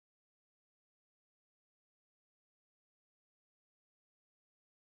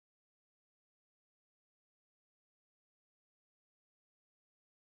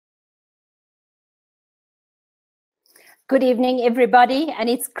Good evening, everybody, and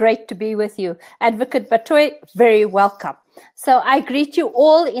it's great to be with you. Advocate Batohi, very welcome. So I greet you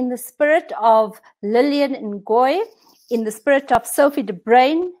all in the spirit of Lillian Ngoy, in the spirit of Sophie de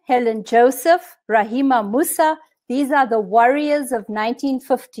Bruyn, Helen Joseph, Rahima Musa. These are the warriors of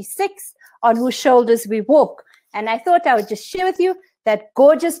 1956 on whose shoulders we walk. And I thought I would just share with you that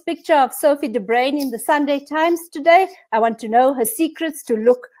gorgeous picture of Sophie de Bruyn in the Sunday Times today. I want to know her secrets to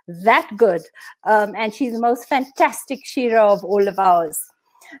look that good. And she's the most fantastic Shira of all of ours.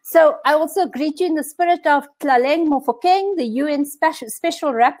 So I also greet you in the spirit of Tlaleng Mofokeng, the UN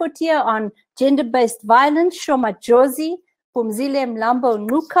Special Rapporteur on Gender-Based Violence, Shoma Jozi, Pumzile Mlambo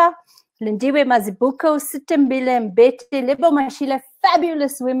Nuka, Lindiwe Mazibuko, Sitembile Mbete, Lebo Mashile,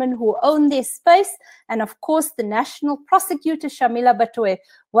 fabulous women who own their space, and of course the National Prosecutor Shamila Batohi.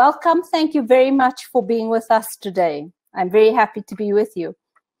 Welcome. Thank you very much for being with us today. I'm very happy to be with you.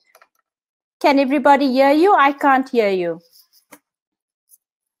 Can everybody hear you? I can't hear you.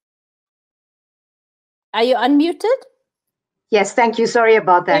 Are you unmuted? Yes, thank you. Sorry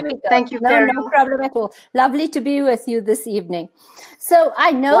about that. Thank you, Ferial. No problem at all. Lovely to be with you this evening. So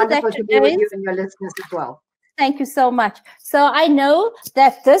I know Wonderful that to be with you and your listeners as well. Thank you so much. So I know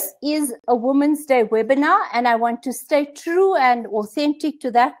that this is a Women's Day webinar, and I want to stay true and authentic to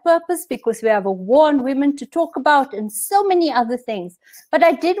that purpose because we have a war on women to talk about and so many other things. But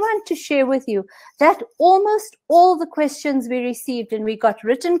I did want to share with you that almost all the questions we received, and we got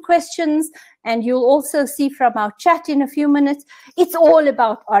written questions, and you'll also see from our chat in a few minutes, it's all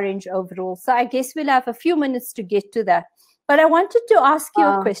about Orange overall. So I guess we'll have a few minutes to get to that. But I wanted to ask you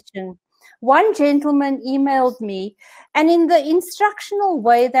a question. One gentleman emailed me, and in the instructional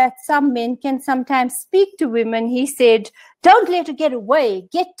way that some men can sometimes speak to women, he said, don't let her get away,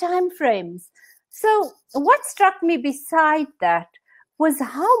 get time frames. So what struck me beside that was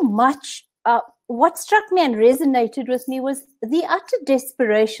how much, what struck me and resonated with me was the utter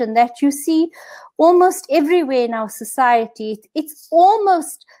desperation that you see almost everywhere in our society. It's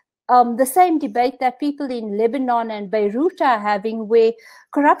almost the same debate that people in Lebanon and Beirut are having, where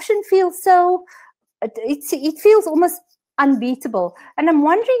corruption feels so, it feels almost unbeatable. And I'm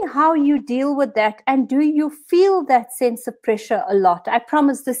wondering how you deal with that, and do you feel that sense of pressure a lot? I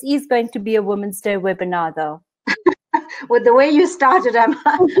promise this is going to be a Women's Day webinar, though. With the way you started, I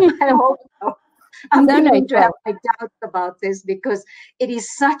hope so. I'm beginning to have my doubts about this because it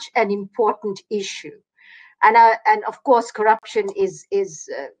is such an important issue. And of course, corruption is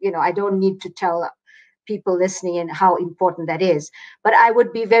I don't need to tell people listening in how important that is. But I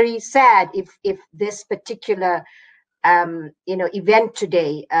would be very sad if this particular event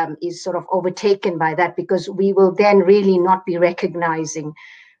today is sort of overtaken by that, because we will then really not be recognizing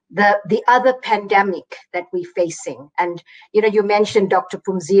the other pandemic that we're facing. And you mentioned Dr.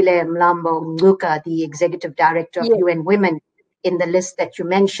 Pumzile Mlambo Ngcuka, the executive director of UN Women, in the list that you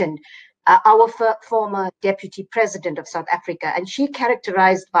mentioned. Our former deputy president of South Africa, and she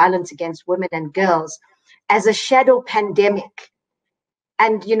characterized violence against women and girls as a shadow pandemic.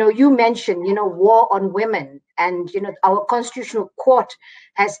 And, you mentioned, war on women, and, our constitutional court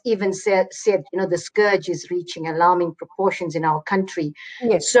has even said, the scourge is reaching alarming proportions in our country.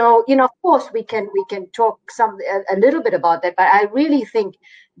 Yes. So, of course, we can talk a little bit about that, but I really think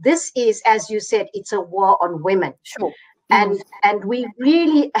this is, as you said, it's a war on women. Sure. And we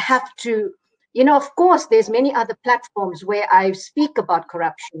really have to, of course, there's many other platforms where I speak about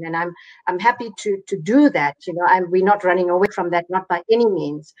corruption, and I'm happy to do that. We're not running away from that, not by any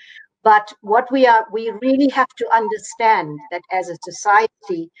means. But we really have to understand that as a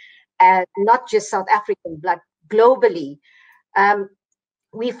society, not just South African, but globally,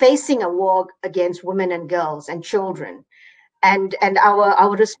 we're facing a war against women and girls and children, and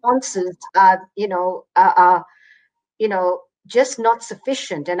our responses are just not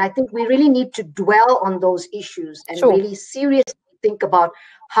sufficient. And I think we really need to dwell on those issues and really seriously think about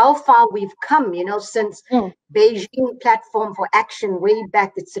how far we've come, since Beijing Platform for Action way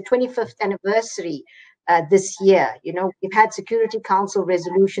back. It's the 25th anniversary this year. We've had Security Council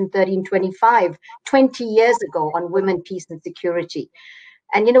Resolution 1325 20 years ago on women, peace and security.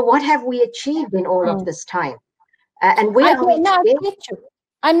 And what have we achieved in all of this time? And where are we today?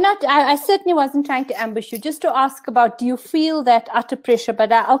 I certainly wasn't trying to ambush you, just to ask about, do you feel that utter pressure?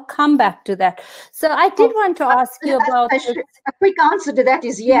 But I'll come back to that. So I did want to ask you about... A quick answer to that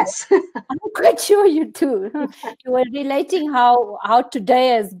is yes. I'm quite sure you do. You were relating how today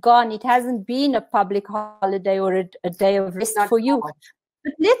has gone. It hasn't been a public holiday or a day of rest for you.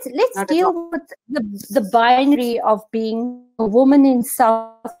 But let's deal with the binary of being a woman in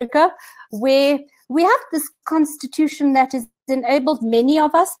South Africa, where we have this constitution that has enabled many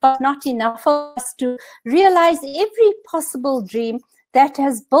of us, but not enough of us, to realize every possible dream that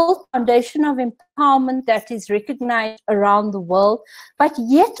has built a foundation of empowerment that is recognized around the world. But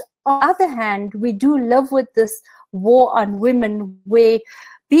yet, on the other hand, we do live with this war on women, where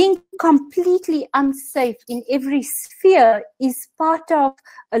being completely unsafe in every sphere is part of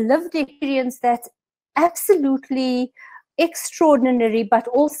a lived experience that's absolutely extraordinary, but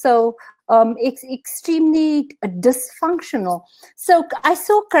also extremely dysfunctional. So I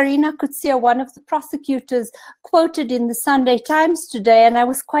saw Karina Kutsia, one of the prosecutors, quoted in the Sunday Times today, and I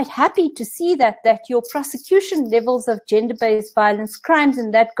was quite happy to see that your prosecution levels of gender-based violence crimes,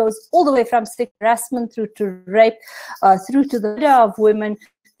 and that goes all the way from sexual harassment through to rape, through to the murder of women,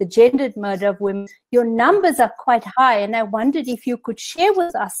 the gendered murder of women, your numbers are quite high. And I wondered if you could share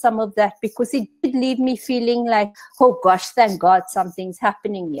with us some of that, because it did leave me feeling like, oh gosh, thank God something's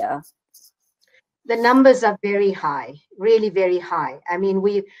happening here. The numbers are very high, really very high. I mean,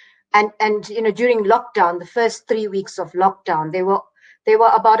 and you know, during lockdown, the first 3 weeks of lockdown, there were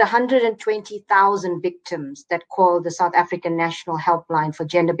about 120,000 victims that called the South African National Helpline for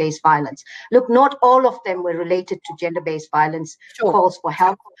gender-based violence. Look, not all of them were related to gender-based violence calls for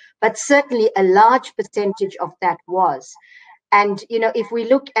help, but certainly a large percentage of that was. And, you know, if we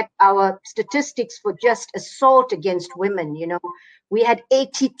look at our statistics for just assault against women, you know, we had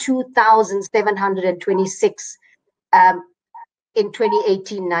 82,726 in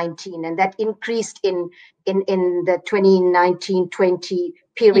 2018-19, and that increased in the 2019-20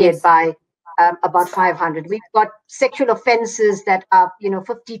 period by about 500. We've got sexual offenses that are, you know,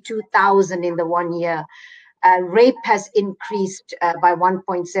 52,000 in the 1 year. Rape has increased by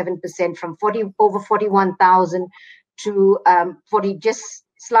 1.7% from over 41,000 to 40, just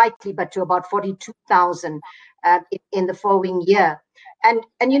slightly, but to about 42,000 in the following year. And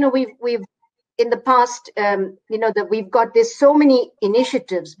you know, we've in the past, you know, that we've got, there's so many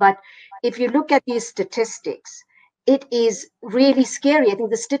initiatives, but if you look at these statistics, it is really scary. I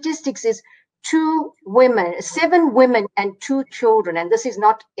think the statistics is 7 women and 2 children, and this is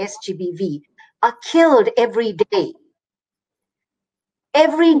not SGBV, are killed every day.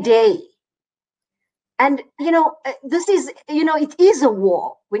 Every day. And, you know, this is, you know, it is a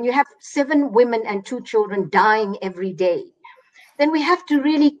war when you have 7 women and 2 children dying every day. Then we have to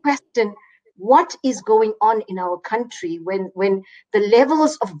really question what is going on in our country when the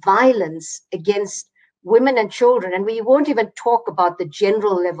levels of violence against women and children, and we won't even talk about the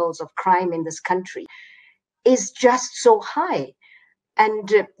general levels of crime in this country, is just so high.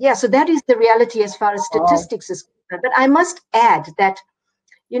 And yeah, so that is the reality as far as statistics is concerned. But I must add that,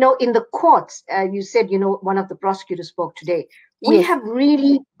 you know, in the courts, you said, you know, one of the prosecutors spoke today, we have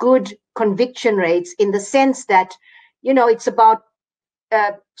really good conviction rates, in the sense that, you know, it's about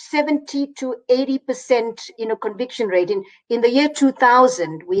 70 to 80%, you know, conviction rate. In the year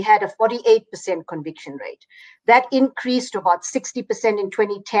 2000, we had a 48% conviction rate. That increased to about 60% in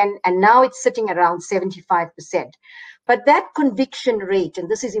 2010, and now it's sitting around 75%. But that conviction rate, and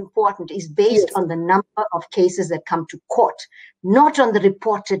this is important, is based on the number of cases that come to court, not on the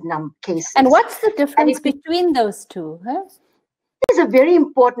reported cases. And what's the difference between those two? Huh? These are very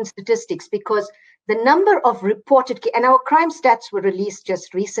important statistics, because the number of reported, and our crime stats were released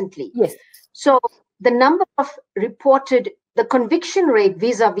just recently. Yes. So the number of reported, the conviction rate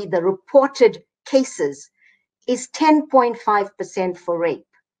vis-a-vis the reported cases is 10.5% for rape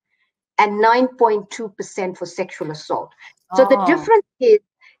and 9.2% for sexual assault. So the difference is,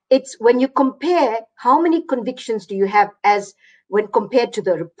 it's when you compare how many convictions do you have as when compared to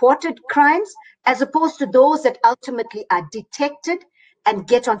the reported crimes, as opposed to those that ultimately are detected and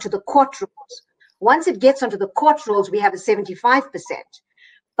get onto the court rolls. Once it gets onto the court rolls, we have a 75%,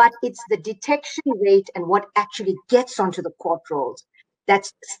 but it's the detection rate and what actually gets onto the court rolls that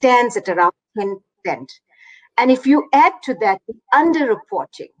stands at around 10%. And if you add to that the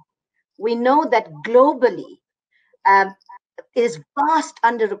underreporting, we know that globally is vast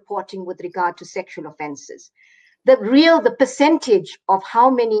underreporting with regard to sexual offenses. The percentage of how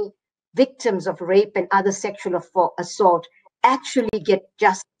many victims of rape and other sexual assault actually get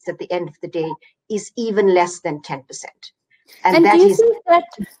justice at the end of the day is even less than 10%. And do you think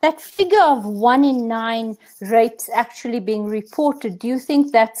that figure of 1 in 9 rapes actually being reported, do you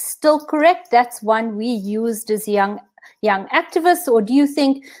think that's still correct? That's one we used as young activists, or do you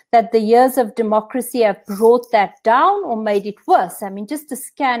think that the years of democracy have brought that down or made it worse? I mean, just a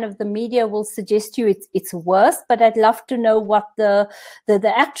scan of the media will suggest you it's worse, but I'd love to know what the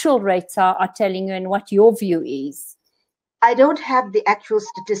actual rates are telling you and what your view is. I don't have the actual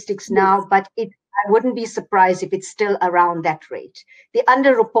statistics now, but I wouldn't be surprised if it's still around that rate. The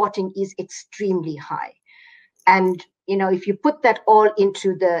underreporting is extremely high. And, if you put that all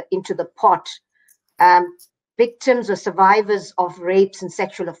into the pot, victims or survivors of rapes and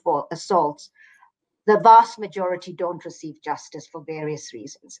sexual assaults, the vast majority don't receive justice for various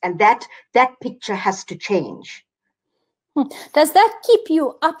reasons. And that picture has to change. Does that keep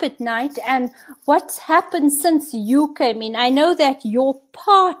you up at night? And what's happened since you came in? I know that your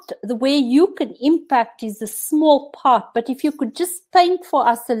part, the way you can impact, is a small part, but if you could just paint for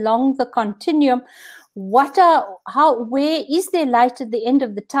us along the continuum, where is there light at the end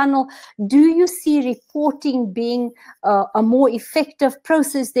of the tunnel? Do you see reporting being a more effective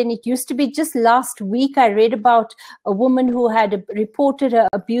process than it used to be? Just last week, I read about a woman who had reported her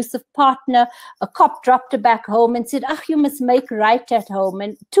abusive partner. A cop dropped her back home and said, you must make right at home.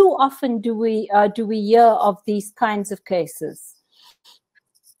 And too often do we hear of these kinds of cases.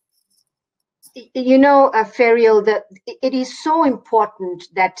 Ferial, that it is so important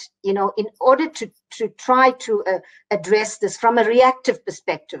that, in order to try to address this from a reactive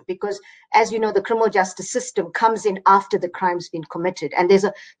perspective, because as you know, the criminal justice system comes in after the crime's been committed. And there's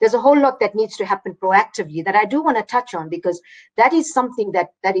a whole lot that needs to happen proactively that I do want to touch on, because that is something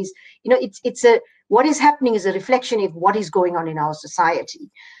that is, what is happening is a reflection of what is going on in our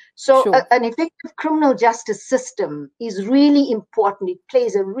society. So sure. An effective criminal justice system is really important. It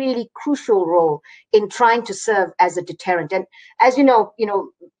plays a really crucial role in trying to serve as a deterrent. And as you know,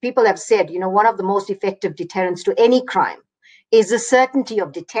 people have said, one of the most effective deterrents to any crime is the certainty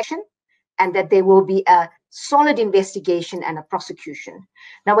of detection, and that there will be a solid investigation and a prosecution.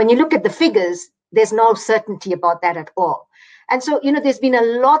 Now, when you look at the figures, there's no certainty about that at all. And so, there's been a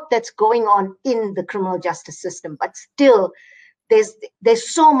lot that's going on in the criminal justice system, but still,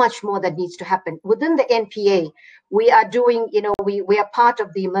 there's so much more that needs to happen. Within the NPA, we are doing, we are part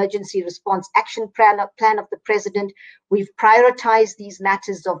of the emergency response action plan of the president. We've prioritized these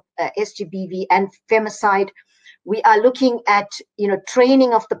matters of SGBV and femicide. We are looking at,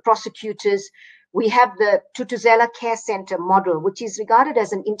 training of the prosecutors. We have the Thuthuzela Care Center model, which is regarded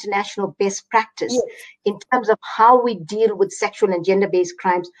as an international best practice in terms of how we deal with sexual and gender-based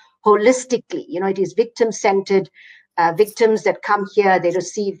crimes holistically. It is victim-centered. Victims that come here, they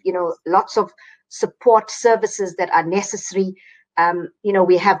receive, lots of support services that are necessary.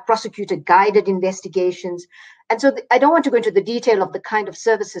 We have prosecutor-guided investigations. And so I don't want to go into the detail of the kind of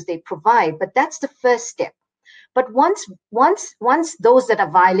services they provide, but that's the first step. But once those that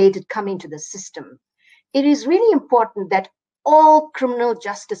are violated come into the system, it is really important that all criminal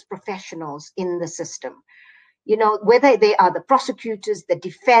justice professionals in the system, whether they are the prosecutors, the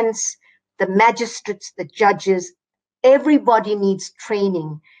defense, the magistrates, the judges, everybody needs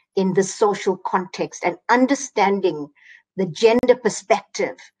training in the social context and understanding the gender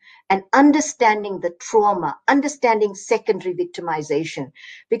perspective and understanding the trauma, understanding secondary victimization,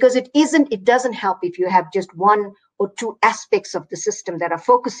 because it doesn't help if you have just one or two aspects of the system that are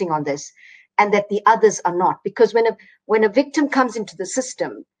focusing on this and that the others are not. Because when a victim comes into the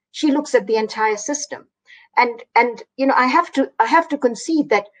system, she looks at the entire system. And I have to concede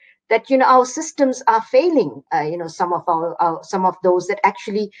that our systems are failing. Some of those that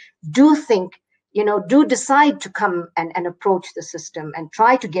actually do think, do decide to come and approach the system and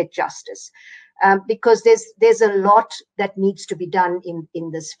try to get justice, because there's a lot that needs to be done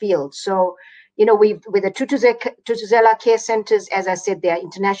in this field. So, with the Thuthuzela Care Centers, as I said, they are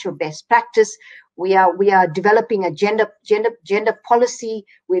international best practice. We are developing a gender policy.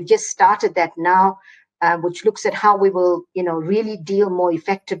 We've just started that now. Which looks at how we will, really deal more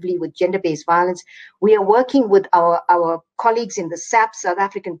effectively with gender-based violence. We are working with our colleagues in the SAP, South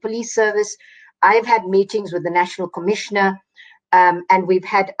African Police Service. I've had meetings with the National Commissioner, and we've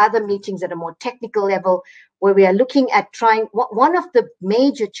had other meetings at a more technical level where we are looking at one of the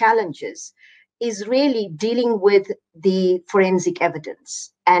major challenges is really dealing with the forensic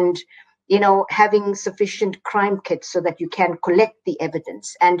evidence and, having sufficient crime kits so that you can collect the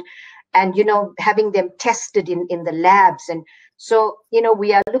evidence and having them tested in the labs. And so,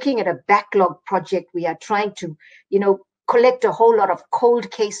 we are looking at a backlog project. We are trying to, collect a whole lot of cold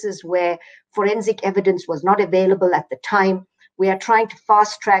cases where forensic evidence was not available at the time. We are trying to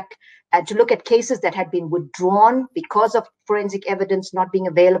fast track and to look at cases that had been withdrawn because of forensic evidence not being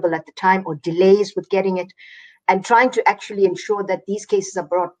available at the time or delays with getting it, and trying to actually ensure that these cases are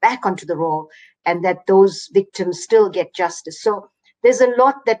brought back onto the roll and that those victims still get justice. So there's a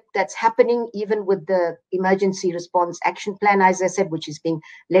lot that's happening, even with the emergency response action plan, as I said, which is being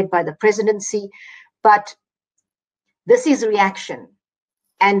led by the presidency. But this is reaction.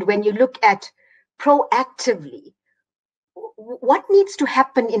 And when you look at proactively, what needs to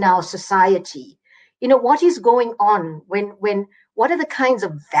happen in our society what is going on what are the kinds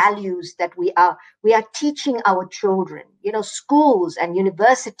of values that we are teaching our children? Schools and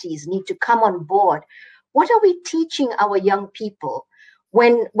universities need to come on board. What are we teaching our young people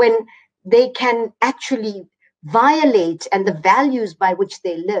when they can actually violate, and the values by which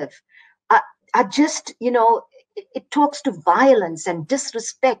they live are just, it talks to violence and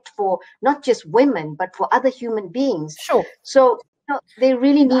disrespect for not just women, but for other human beings. Sure. So they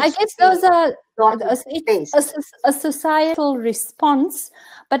really need. I guess those are a societal response,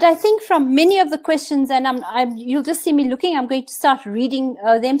 but I think from many of the questions, and you'll just see me looking, I'm going to start reading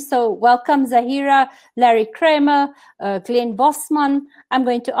them. So welcome Zahira, Larry Kramer, Glenn Bosman. I'm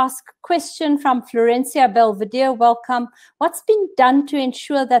going to ask a question from Florencia Belvedere. Welcome. What's been done to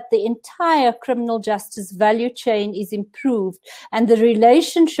ensure that the entire criminal justice value chain is improved and the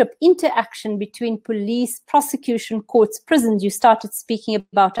relationship, interaction between police, prosecution, courts, prisons? You started speaking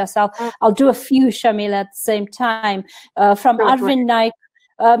about us. I'll do a few, Shamila, at the same time. From Arvind Naik,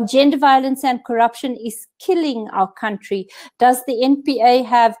 gender violence and corruption is killing our country. Does the NPA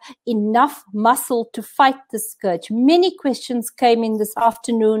have enough muscle to fight the scourge? Many questions came in this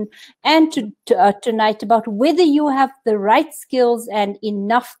afternoon and tonight about whether you have the right skills and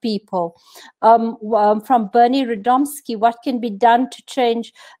enough people. From Bernie Radomski, what can be done to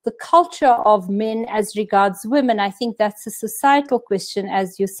change the culture of men as regards women? I think that's a societal question,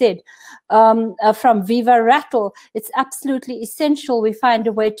 as you said. From Viva Rattle, it's absolutely essential we find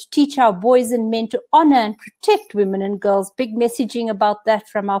a way to teach our boys and men to honor and protect women and girls. Big messaging about that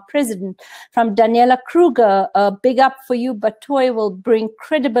from our president. From Daniela Kruger, big up for you, Batohi will bring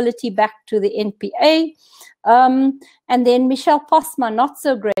credibility back to the NPA. And then Michelle Posma, not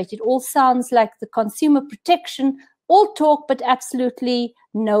so great. It all sounds like the consumer protection, all talk, but absolutely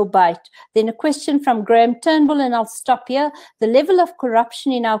no bite. Then a question from Graham Turnbull, and I'll stop here. The level of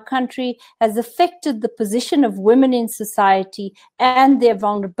corruption in our country has affected the position of women in society and their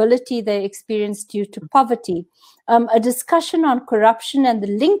vulnerability they experience due to poverty. A discussion on corruption and the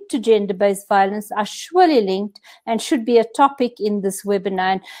link to gender-based violence are surely linked and should be a topic in this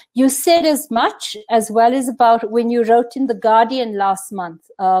webinar. And you said as much, as well as about when you wrote in The Guardian last month,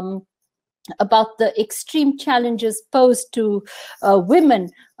 about the extreme challenges posed to women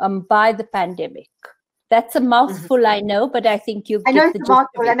by the pandemic. That's a mouthful, I know, but I think you get the gist of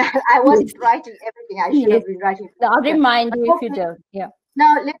it. And I wasn't writing everything. I should have been writing. I'll remind you if you don't. Yeah.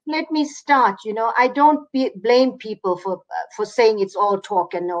 Now, let me start. I don't blame people for saying it's all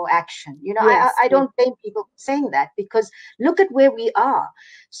talk and no action. I don't blame people for saying that, because look at where we are.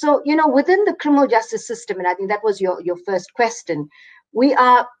 So, within the criminal justice system, and I think that was your first question, we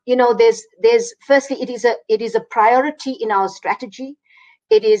are, there's firstly, it is a priority in our strategy.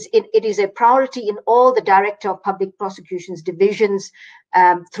 It is a priority in all the Director of Public Prosecutions divisions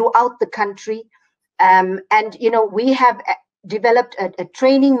throughout the country. And, we have developed a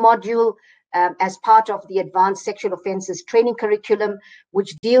training module as part of the Advanced Sexual Offences Training Curriculum,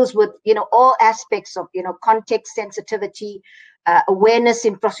 which deals with, all aspects of, context sensitivity, awareness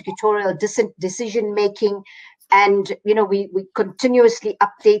in prosecutorial decision-making. And, we continuously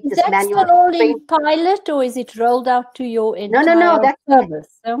update this manual. Is that still all in pilot, or is it rolled out to your entire that's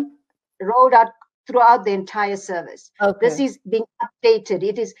service? Rolled out throughout the entire service. Okay. This is being updated.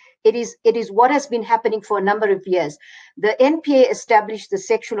 It is what has been happening for a number of years. The NPA established the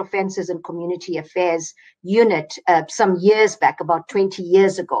Sexual Offences and Community Affairs unit some years back, about 20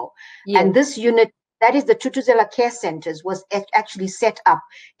 years ago. Yes. And this unit, that is the Tutuzela Care Centers, was actually set up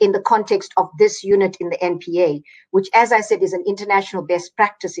in the context of this unit in the NPA, which, as I said, is an international best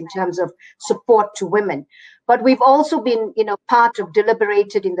practice in terms of support to women. But we've also been, part of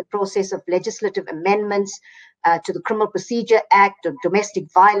deliberated in the process of legislative amendments to the Criminal Procedure Act, the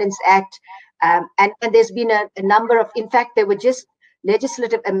Domestic Violence Act, and there's been a number of, in fact, there were just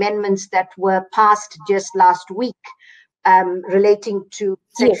legislative amendments that were passed just last week relating to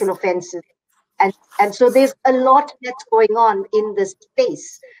sexual offences. And so there's a lot that's going on in this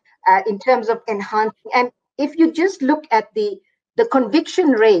space in terms of enhancing. And if you just look at the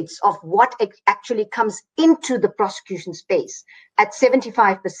conviction rates of what actually comes into the prosecution space at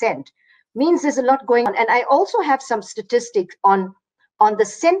 75%, means there's a lot going on. And I also have some statistics on the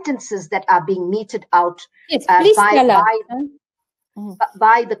sentences that are being meted out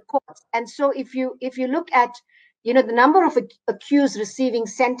by the courts. And so if you look at the number of accused receiving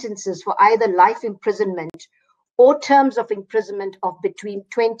sentences for either life imprisonment or terms of imprisonment of between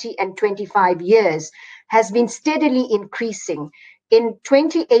 20 and 25 years has been steadily increasing. In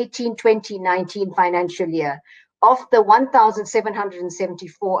 2018-2019 financial year, of the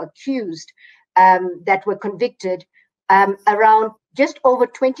 1,774 accused that were convicted, around just over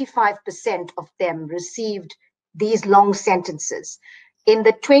 25% of them received these long sentences. In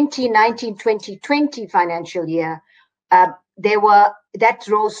the 2019-2020 financial year, that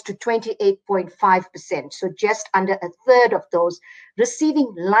rose to 28.5%. So just under a third of those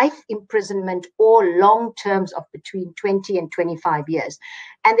receiving life imprisonment or long terms of between 20 and 25 years.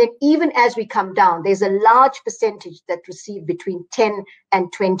 And then even as we come down, there's a large percentage that receive between 10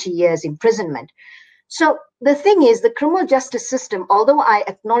 and 20 years imprisonment. So the thing is, the criminal justice system, although I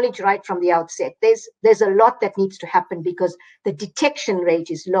acknowledge right from the outset, there's a lot that needs to happen because the detection rate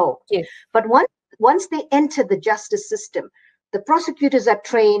is low. Yes. But once they enter the justice system, the prosecutors are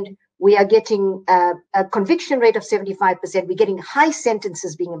trained. We are getting a conviction rate of 75%. We're getting high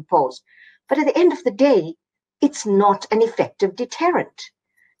sentences being imposed. But at the end of the day, it's not an effective deterrent.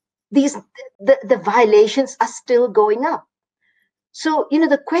 The violations are still going up. So,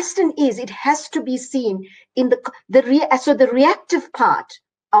 the question is, it has to be seen in the reactive part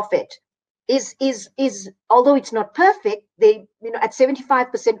of it is although it's not perfect, at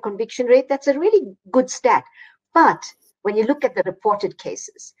 75% conviction rate, that's a really good stat. But when you look at the reported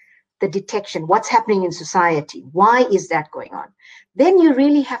cases, the detection, what's happening in society, why is that going on? Then you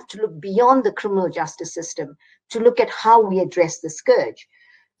really have to look beyond the criminal justice system to look at how we address the scourge.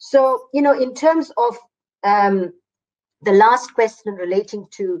 So, in terms of the last question relating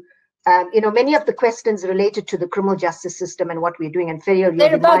to, many of the questions related to the criminal justice system and what we're doing, and Ferial, you'll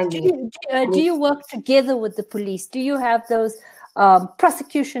remind me. Do you work together with the police? Do you have those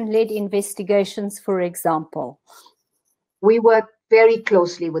prosecution-led investigations, for example? We work very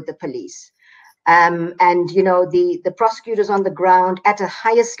closely with the police. And, the prosecutors on the ground at a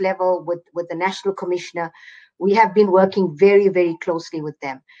highest level with the National Commissioner, we have been working very, very closely with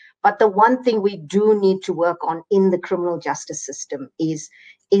them. But the one thing we do need to work on in the criminal justice system is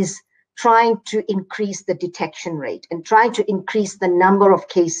trying to increase the detection rate and trying to increase the number of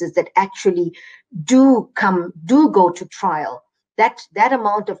cases that actually do go to trial. That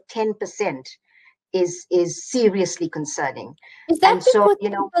amount of 10% is seriously concerning. Is that because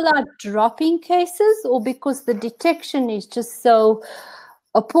people are dropping cases, or because the detection is just so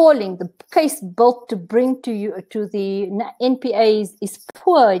appalling? The case built to bring to the NPA is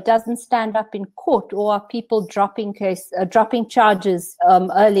poor. It doesn't stand up in court, or are people dropping charges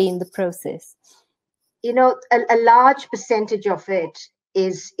early in the process? A large percentage of it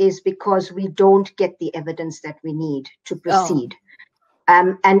is because we don't get the evidence that we need to proceed.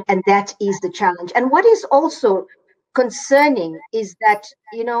 And that is the challenge. And what is also concerning is that,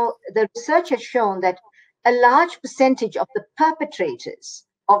 the research has shown that a large percentage of the perpetrators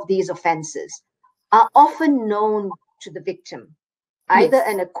of these offenses are often known to the victim, either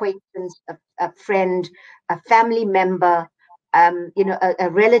an acquaintance, a friend, a family member, a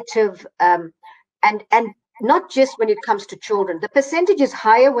relative, and not just when it comes to children. The percentage is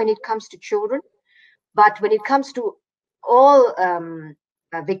higher when it comes to children, but when it comes to all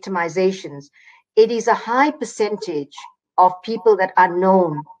victimizations, it is a high percentage of people that are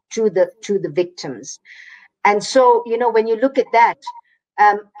known to the victims. And so, when you look at that,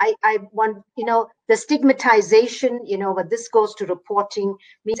 I want, the stigmatization, but this goes to reporting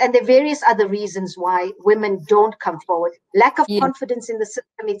means, and there are various other reasons why women don't come forward. Lack of confidence in the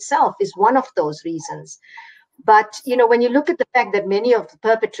system itself is one of those reasons. But, when you look at the fact that many of the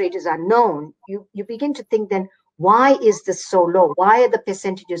perpetrators are known, you begin to think then, why is this so low? Why are the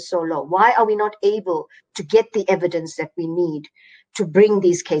percentages so low? Why are we not able to get the evidence that we need to bring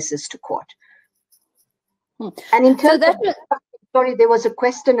these cases to court? And in terms there was a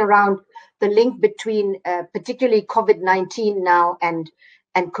question around the link between particularly COVID-19 now and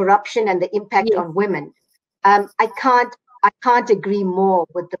corruption and the impact on women. I can't agree more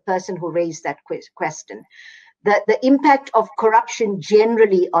with the person who raised that question. The impact of corruption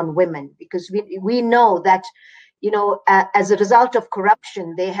generally on women, because we know that, as a result of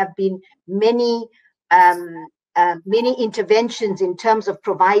corruption, there have been many interventions in terms of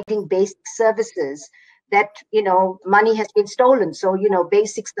providing basic services that, money has been stolen. So,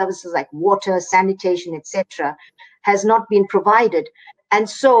 basic services like water, sanitation, etc., has not been provided. And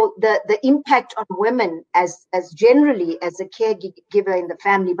so the impact on women as generally as a caregiver in the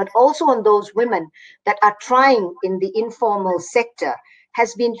family, but also on those women that are trying in the informal sector,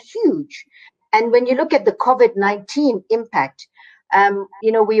 has been huge. And when you look at the COVID-19 impact,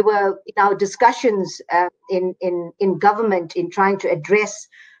 we were in our discussions in government in trying to address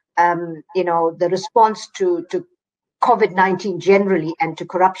the response to COVID-19 generally and to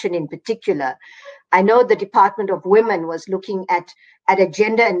corruption in particular. I know the Department of Women was looking at a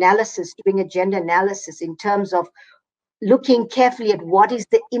gender analysis, doing a gender analysis in terms of looking carefully at what is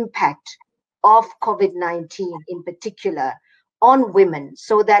the impact of COVID-19 in particular on women,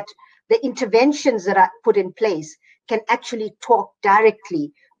 so that the interventions that are put in place can actually talk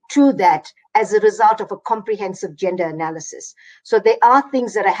directly to that as a result of a comprehensive gender analysis. So there are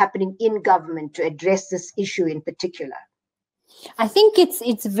things that are happening in government to address this issue in particular. I think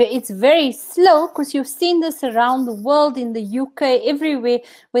it's very slow, because you've seen this around the world, in the UK, everywhere,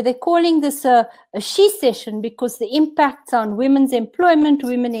 where they're calling this a she session, because the impacts on women's employment,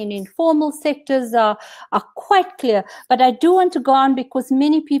 women in informal sectors are quite clear. But I do want to go on, because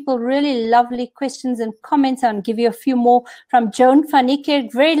many people really lovely questions and comments. I'll give you a few more from Joan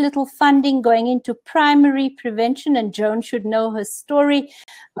Fanike. Very little funding going into primary prevention, and Joan should know her story.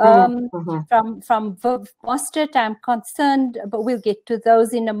 From Viv Mostert, I'm concerned, but we'll get to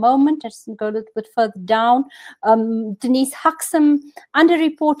those in a moment. I just go a little bit further down. Denise Huxham,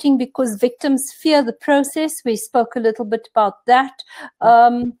 underreporting because victims fear the process. We spoke a little bit about that.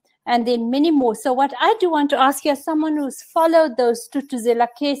 And then many more. So what I do want to ask you, as someone who's followed those Tutuzela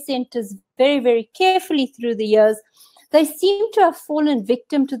care centers very, very carefully through the years, they seem to have fallen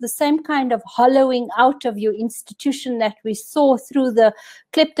victim to the same kind of hollowing out of your institution that we saw through the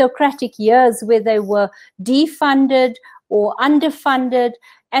kleptocratic years, where they were defunded or underfunded,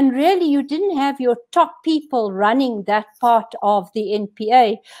 and really you didn't have your top people running that part of the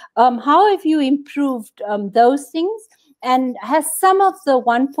NPA. How have you improved those things? And has some of the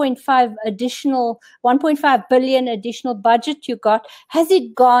 1.5 billion additional budget you got, has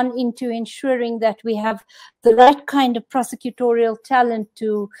it gone into ensuring that we have the right kind of prosecutorial talent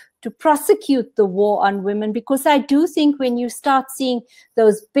to prosecute the war on women? Because I do think when you start seeing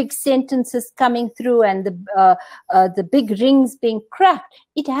those big sentences coming through and the big rings being cracked,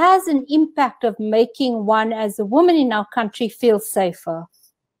 it has an impact of making one as a woman in our country feel safer.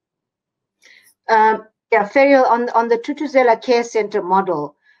 Yeah, Ferial, on the Tutuzela Care Center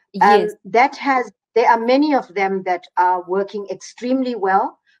model, yes, there are many of them that are working extremely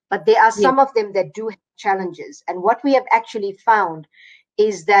well, but there are some of them that do have challenges. And what we have actually found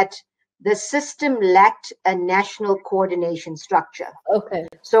is that the system lacked a national coordination structure. Okay.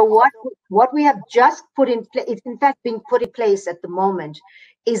 So what we have just put in place, it's in fact being put in place at the moment,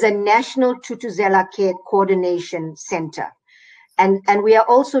 is a national Tutuzela Care Coordination Center. And we are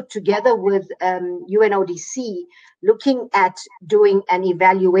also together with UNODC looking at doing an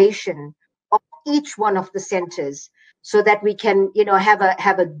evaluation of each one of the centers, so that we can,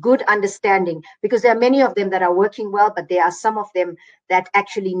 have a good understanding, because there are many of them that are working well, but there are some of them that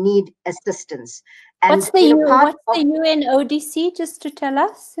actually need assistance. And what's the UNODC, just to tell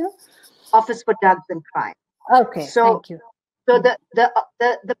us? Office for Drugs and Crime. Okay, thank you. So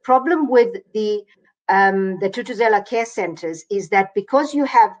the problem with the Tutuzela care centers is that because you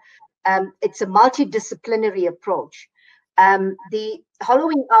have, it's a multidisciplinary approach, the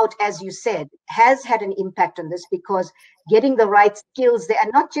hollowing out, as you said, has had an impact on this, because getting the right skills, they are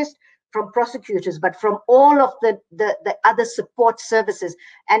not just from prosecutors, but from all of the other support services.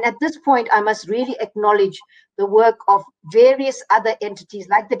 And at this point, I must really acknowledge the work of various other entities,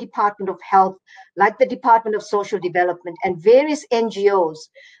 like the Department of Health, like the Department of Social Development, and various NGOs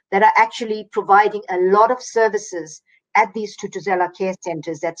that are actually providing a lot of services at these Tutuzela care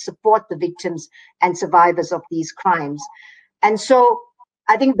centers that support the victims and survivors of these crimes. And so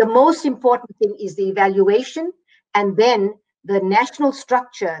I think the most important thing is the evaluation, and then the national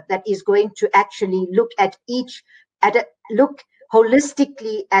structure that is going to actually look at look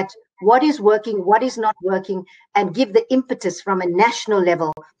holistically at what is working, what is not working, and give the impetus from a national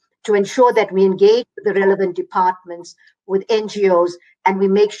level to ensure that we engage with the relevant departments, with NGOs, and we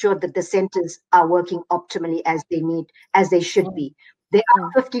make sure that the centers are working optimally as they should be. There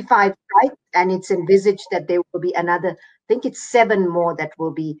are 55 sites, and it's envisaged that there will be another, I think it's 7 more that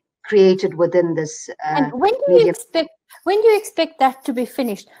will be created within this. And when do you expect that to be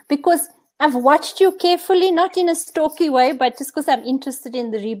finished? Because I've watched you carefully, not in a stalky way, but just because I'm interested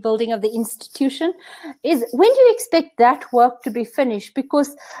in the rebuilding of the institution. Is when do you expect that work to be finished?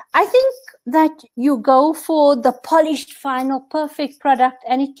 Because I think that you go for the polished, final, perfect product,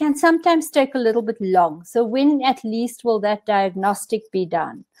 and it can sometimes take a little bit long. So when at least will that diagnostic be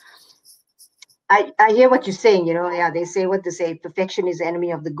done? I hear what you're saying, they say what they say, perfection is the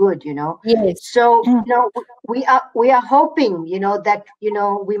enemy of the good, Yes. So, we are hoping, that,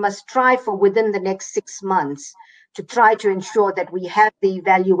 we must try for within the next 6 months to try to ensure that we have the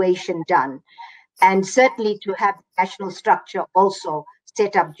evaluation done, and certainly to have national structure also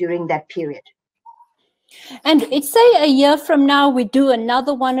set up during that period. And it's say a year from now, we do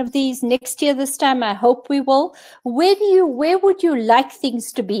another one of these next year this time. I hope we will. Where would you like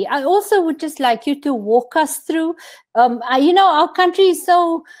things to be? I also would just like you to walk us through, our country is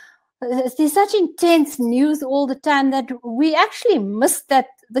so there's such intense news all the time that we actually missed that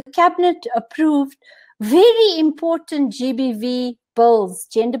the cabinet approved very important GBV bills,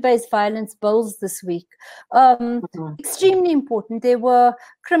 gender-based violence bills this week. Extremely important. There were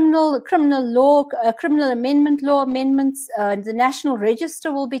criminal law, criminal amendment law amendments. The National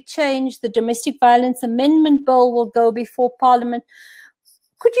Register will be changed. The Domestic Violence Amendment Bill will go before Parliament.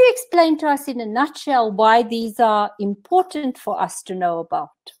 Could you explain to us in a nutshell why these are important for us to know about?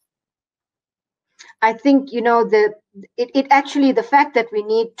 I think, you know, it actually, the fact that we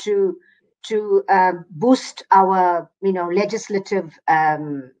need to boost our, you know, legislative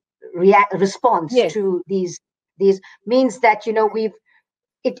response Yes. to these means that, you know,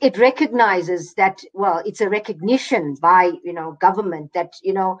 it recognizes that, well, it's a recognition by, you know, government that,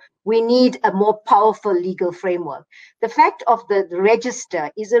 you know, we need a more powerful legal framework. The fact of the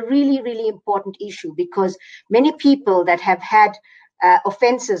register is a really, really important issue, because many people that have had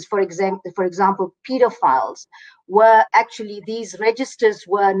offenses, for example, pedophiles, were actually, these registers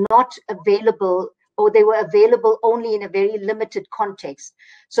were not available, or they were available only in a very limited context.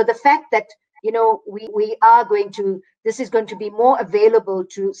 So the fact that, you know, we are going to, this is going to be more available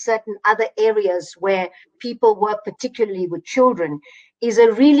to certain other areas where people work, particularly with children, is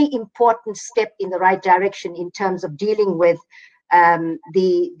a really important step in the right direction in terms of dealing with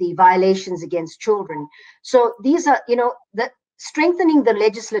the violations against children. So these are, you know, strengthening the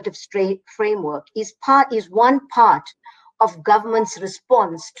legislative framework is one part of government's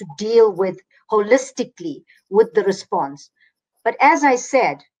response to deal with holistically with the response. But as I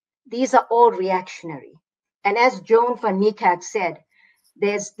said, these are all reactionary. And as Joan van Niekerk said,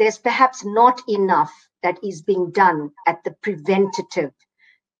 there's perhaps not enough that is being done at the preventative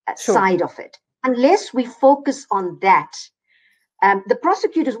side of it. Unless we focus on that, the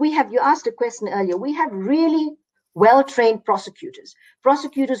prosecutors, you asked a question earlier, we have really well-trained prosecutors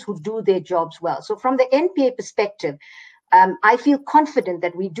who do their jobs well. So from the NPA perspective, I feel confident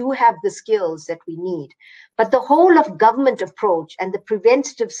that we do have the skills that we need. But the whole of government approach and the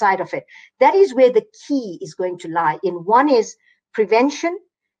preventative side of it, that is where the key is going to lie. In one is prevention,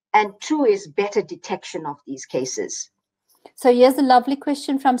 and two is better detection of these cases. So here's a lovely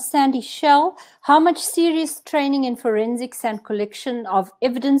question from Sandy Shell. How much serious training in forensics and collection of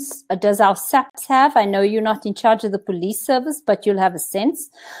evidence does our SAPS have? I know you're not in charge of the police service, but you'll have a sense.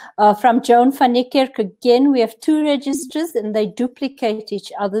 From Joan van Niekerk again, we have 2 registers and they duplicate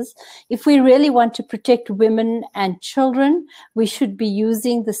each other's. If we really want to protect women and children, we should be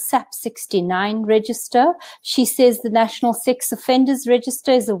using the SAP 69 register. She says the National Sex Offenders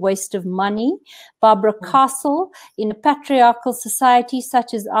Register is a waste of money. Barbara Castle, in a patriarchal society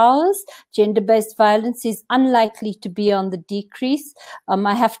such as ours, gender-based violence is unlikely to be on the decrease.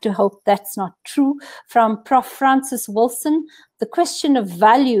 I have to hope that's not true. From Prof. Francis Wilson, the question of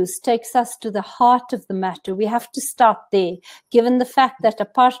values takes us to the heart of the matter. We have to start there, given the fact that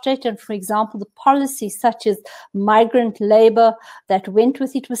apartheid and, for example, the policies such as migrant labor that went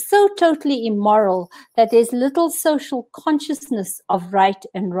with it was so totally immoral that there's little social consciousness of right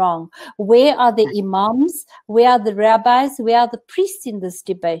and wrong. Where are the imams? Where are the rabbis? Where are the priests in this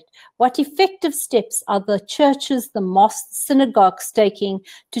debate? What effective steps are the churches, the mosques, synagogues taking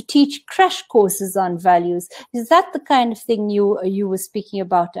to teach crash courses on values? Is that the kind of thing you were speaking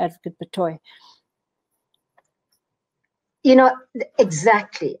about, Advocate Batohi? You know,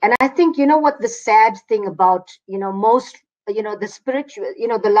 exactly. And I think, you know what the sad thing about, you know, most, you know, the spiritual, you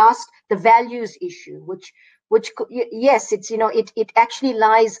know, the values issue, which yes, it's, you know, it actually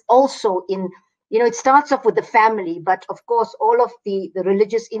lies also in, you know, it starts off with the family, but of course, all of the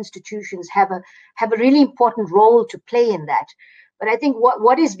religious institutions have a really important role to play in that. But I think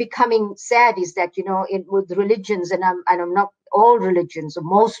what is becoming sad is that, you know, with religions, and I'm not all religions or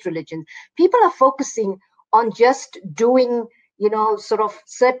most religions, people are focusing on just doing, you know, sort of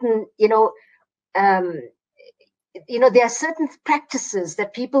certain, you know, there are certain practices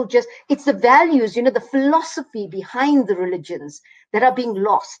that people just, it's the values, you know, the philosophy behind the religions that are being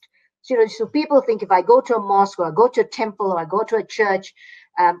lost. So, you know, so people think if I go to a mosque or I go to a temple or I go to a church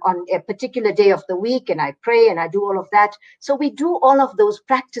on a particular day of the week and I pray and I do all of that. So we do all of those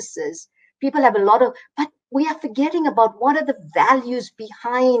practices. People have a lot of, but we are forgetting about what are the values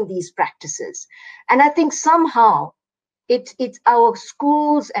behind these practices. And I think somehow it's our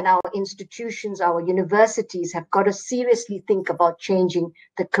schools and our institutions, our universities have got to seriously think about changing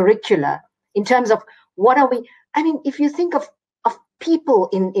the curricula in terms of what are we, I mean, if you think of people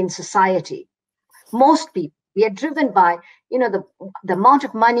in society, most people, we are driven by, you know, the amount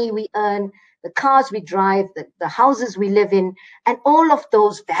of money we earn, the cars we drive, the houses we live in, and all of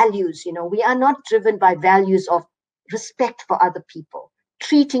those values. You know, we are not driven by values of respect for other people,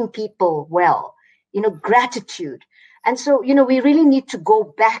 treating people well, gratitude. And so, we really need to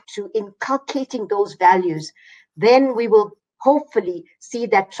go back to inculcating those values. Then we will hopefully see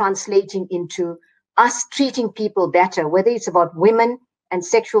that translating into us treating people better, whether it's about women and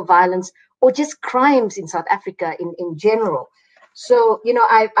sexual violence or just crimes in South Africa in general. So,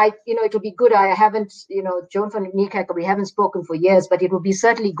 it'll be good. I haven't, Joan van Niekerk, we haven't spoken for years, but it will be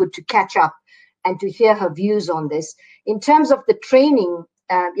certainly good to catch up and to hear her views on this. In terms of the training,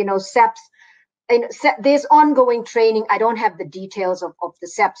 SAPS, there's ongoing training. I don't have the details of the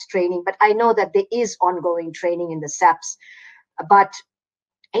SAPS training, but I know that there is ongoing training in the SAPS. But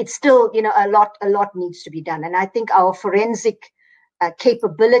it's still, a lot needs to be done. And I think our forensic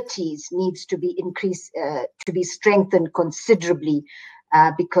capabilities needs to be increased, to be strengthened considerably,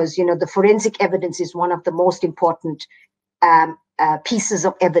 because, the forensic evidence is one of the most important pieces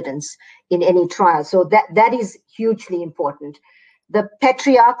of evidence in any trial. So that is hugely important. The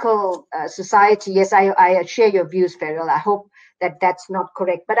patriarchal society, yes, I share your views, Ferial. I hope that that's not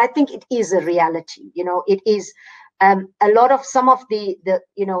correct, but I think it is a reality. It is a lot of some of the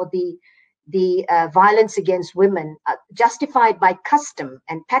violence against women justified by custom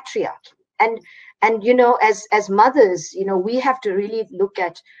and patriarchy. And as mothers, we have to really look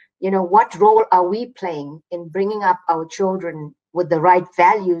at, what role are we playing in bringing up our children with the right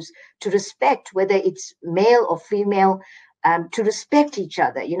values to respect, whether it's male or female, to respect each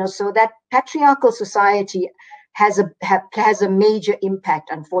other, so that patriarchal society has a major impact,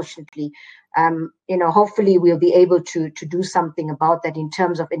 unfortunately. Hopefully we'll be able to do something about that in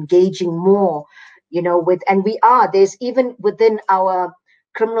terms of engaging more, there's even within our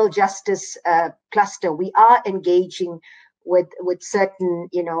criminal justice cluster, we are engaging with certain,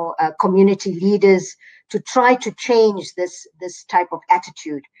 community leaders to try to change this type of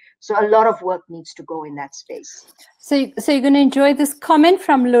attitude. So a lot of work needs to go in that space. So you're going to enjoy this comment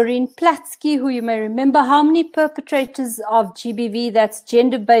from Lorraine Platsky, who you may remember. How many perpetrators of GBV, that's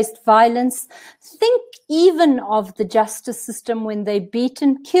gender-based violence, think even of the justice system when they beat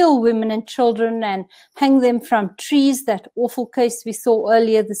and kill women and children and hang them from trees? That awful case we saw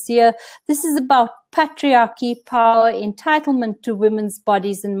earlier this year. This is about patriarchy, power, entitlement to women's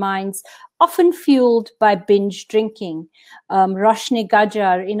bodies and minds, often fueled by binge drinking. Roshni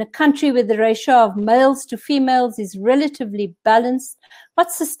Gajar, in a country where the ratio of males to females is relatively balanced,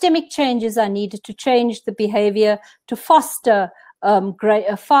 what systemic changes are needed to change the behavior to foster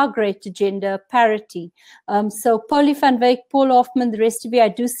a far greater gender parity? So Polly van Wyk, Paul Hoffman, the rest of you, I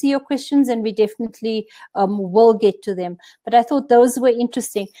do see your questions and we definitely will get to them. But I thought those were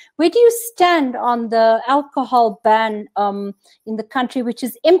interesting. Where do you stand on the alcohol ban in the country, which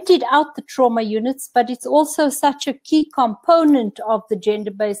has emptied out the trauma units, but it's also such a key component of the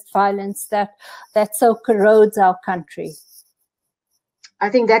gender-based violence that so corrodes our country? I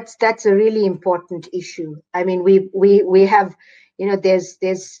think that's a really important issue. I mean, we have, there's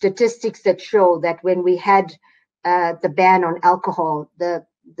statistics that show that when we had the ban on alcohol, the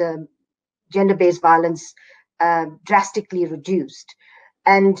gender-based violence drastically reduced.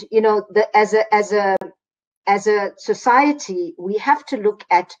 And as a society, we have to look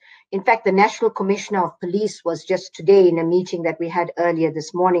at. In fact, the National Commissioner of Police was just today in a meeting that we had earlier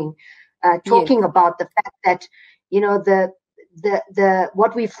this morning, talking about the fact that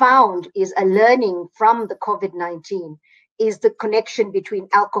what we found is a learning from the COVID-19 is the connection between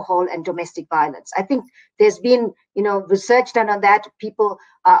alcohol and domestic violence. I think there's been, research done on that. People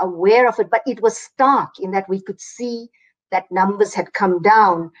are aware of it, but it was stark in that we could see that numbers had come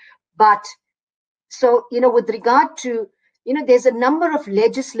down. But so, with regard to, there's a number of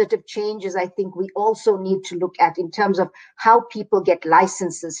legislative changes I think we also need to look at in terms of how people get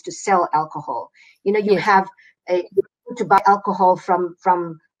licenses to sell alcohol. You have to buy alcohol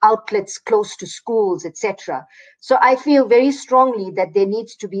from outlets close to schools, etc. So I feel very strongly that there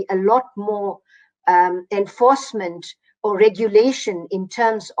needs to be a lot more enforcement or regulation in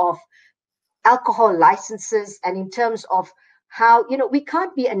terms of alcohol licenses and in terms of how, we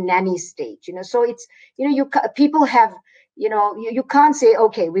can't be a nanny state, so it's, people have, you can't say,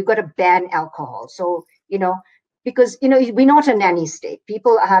 okay, we've got to ban alcohol. So, because, we're not a nanny state.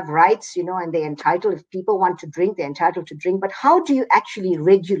 People have rights, and they're entitled. If people want to drink, they're entitled to drink. But how do you actually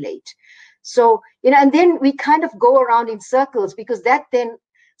regulate? So, and then we kind of go around in circles, because that then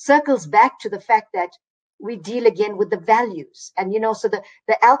circles back to the fact that we deal again with the values. And, so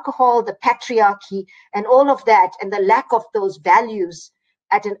the alcohol, the patriarchy, and all of that, and the lack of those values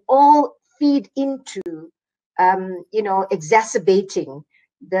all feed into, exacerbating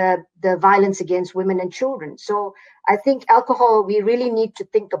the violence against women and children. So I think alcohol, we really need to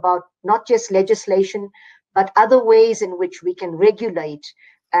think about not just legislation, but other ways in which we can regulate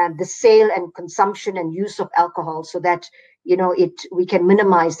the sale and consumption and use of alcohol, so that we can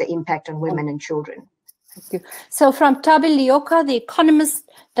minimize the impact on women and children. Thank you. So from Tabi Lioka, the economist,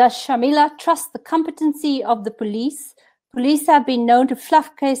 does Shamila trust the competency of the police? Police have been known to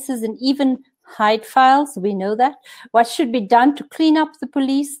fluff cases and even hide files. We know that. What should be done to clean up the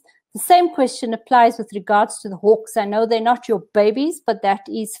police? The same question applies with regards to the Hawks. I know they're not your babies, but that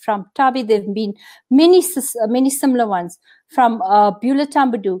is from Tabi. There have been many similar ones. From Beulah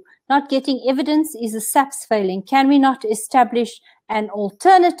Tambadu, not getting evidence is a SAPS failing. Can we not establish an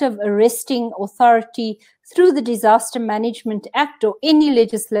alternative arresting authority through the Disaster Management Act or any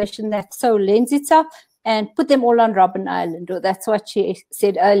legislation that so lends itself, and put them all on Robben Island? Or that's what she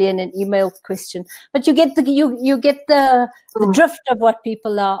said earlier in an email question. But you get the drift of what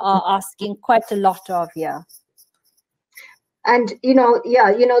people are asking quite a lot of here. And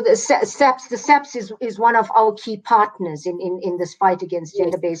the SAPS is one of our key partners in this fight against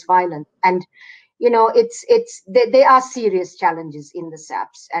gender-based violence. And they are serious challenges in the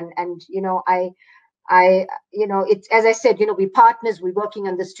SAPS. And it's, as I said, we're partners, we're working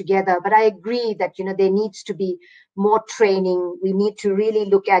on this together, but I agree that, there needs to be more training. We need to really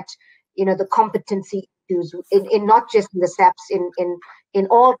look at, the competency issues in not just in the SAPS, in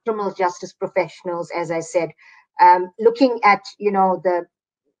all criminal justice professionals, as I said, looking at, the,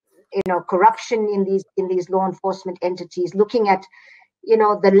 corruption in these law enforcement entities, looking at,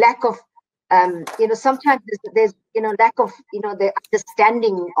 the lack of, sometimes there's lack of, the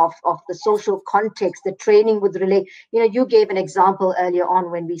understanding of the social context, the training would relate. You gave an example earlier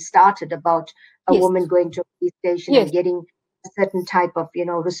on when we started about a woman going to a police station and getting a certain type of,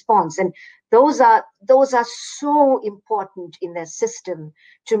 response. And those are so important in the system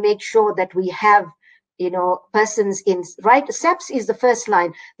to make sure that we have, persons in, right? SAPS is the first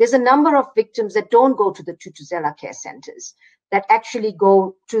line. There's a number of victims that don't go to the Tutuzela care centers, that actually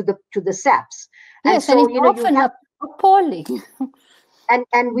go to the SAPS. Yes, and so, often appalling.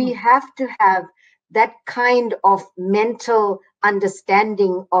 and we have to have that kind of mental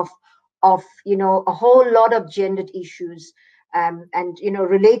understanding of a whole lot of gendered issues, and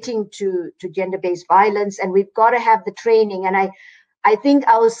relating to gender-based violence. And we've got to have the training. And I think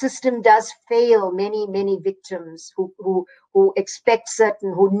our system does fail many victims who expect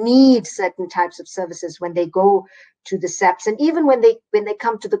who need certain types of services when they go to the SAPS. And even when they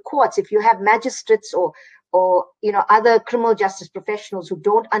come to the courts, if you have magistrates or other criminal justice professionals who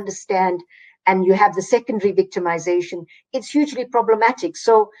don't understand, and you have the secondary victimization, it's hugely problematic.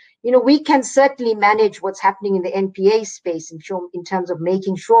 So, we can certainly manage what's happening in the NPA space in terms of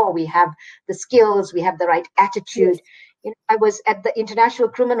making sure we have the skills, we have the right attitude. I was at the International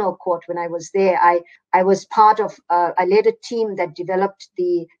Criminal Court when I was there. I was part of, I led a team that developed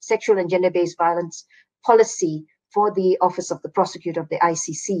the sexual and gender-based violence policy for the Office of the Prosecutor of the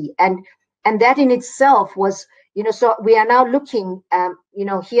ICC. And that in itself was, so we are now looking,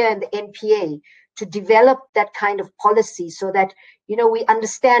 here in the NPA to develop that kind of policy so that, we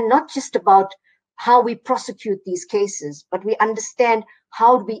understand not just about how we prosecute these cases, but we understand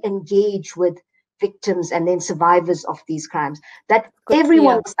how we engage with victims and then survivors of these crimes, that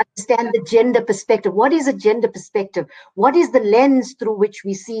everyone must understand the gender perspective. What is a gender perspective? What is the lens through which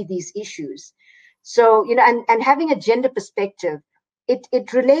we see these issues? So, and having a gender perspective,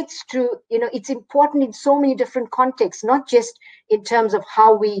 it relates to, it's important in so many different contexts, not just in terms of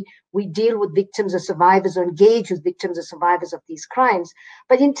how we deal with victims or survivors or engage with victims or survivors of these crimes,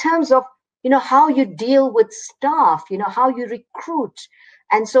 but in terms of, how you deal with staff, how you recruit.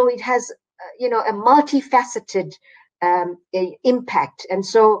 And so it has a multifaceted impact. And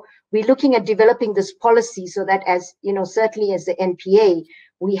so we're looking at developing this policy so that, as certainly as the NPA,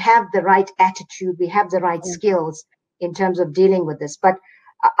 we have the right attitude, we have the right skills in terms of dealing with this. But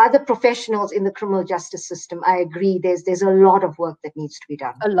other professionals in the criminal justice system, I agree, there's a lot of work that needs to be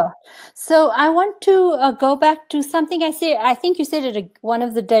done. A lot. So I want to go back to something I think you said at one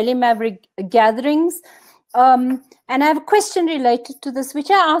of the Daily Maverick gatherings. And I have a question related to this,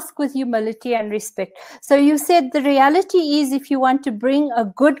 which I ask with humility and respect. So you said the reality is, if you want to bring a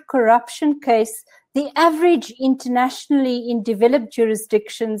good corruption case, the average internationally in developed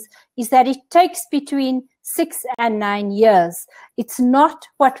jurisdictions is that it takes between 6 and 9 years. It's not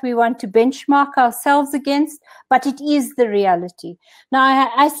what we want to benchmark ourselves against, but it is the reality. Now,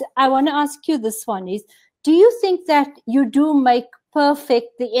 I want to ask you this one is, do you think that you do make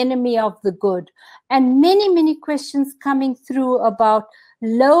perfect the enemy of the good? And many questions coming through about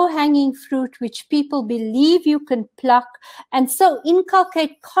low-hanging fruit which people believe you can pluck, and so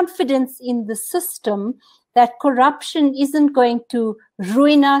inculcate confidence in the system that corruption isn't going to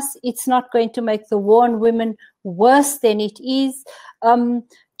ruin us. It's not going to make the war on women worse than it is.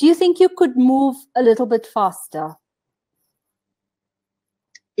 Do you think you could move a little bit faster?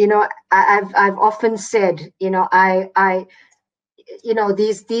 You know, I've often said, you know,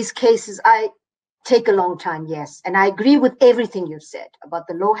 these cases, I take a long time, yes. And I agree with everything you've said about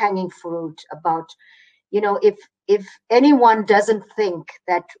the low hanging fruit, about, you know, if anyone doesn't think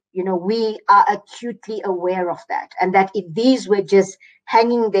that, you know, we are acutely aware of that, and that if these were just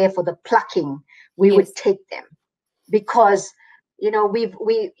hanging there for the plucking, we would take them. Because, you know,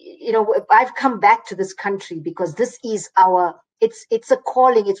 I've come back to this country because this is it's a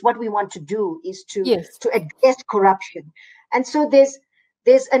calling. It's what we want to do, is to address corruption. And so there's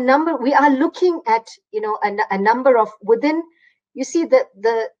a number, we are looking at, you know, a number of within, you see,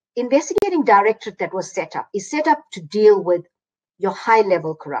 the investigating directorate that was set up is set up to deal with your high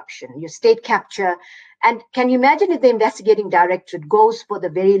level corruption, your state capture. And can you imagine if the investigating directorate goes for the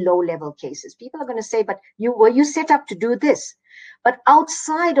very low level cases? People are going to say, but were you set up to do this? But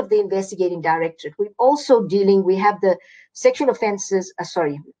outside of the investigating directorate, we're also we have the sexual offenses,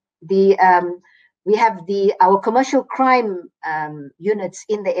 we have our commercial crime units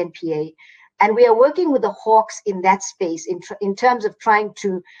in the NPA, and we are working with the hawks in that space in terms of trying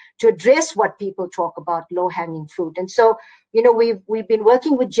to address what people talk about, low-hanging fruit. And so, you know, we've been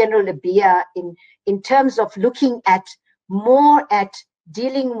working with General Labia in terms of looking at more at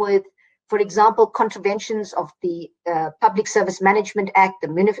dealing with, for example, contraventions of the Public Service Management Act,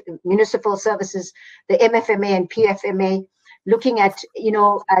 the Municipal Services, the MFMA and PFMA, looking at, you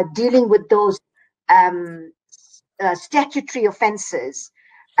know, dealing with those statutory offenses,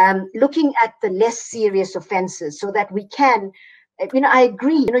 looking at the less serious offenses, so that we can, you know, I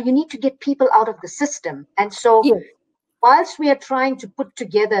agree, you know, you need to get people out of the system. And so whilst we are trying to put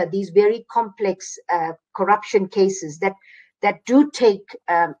together these very complex corruption cases that do take,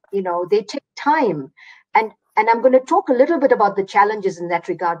 you know, they take time. And I'm going to talk a little bit about the challenges in that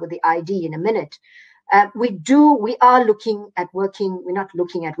regard with the ID in a minute. We are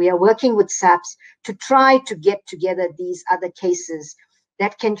working with SAPS to try to get together these other cases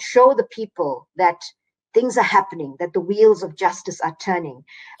that can show the people that things are happening, that the wheels of justice are turning.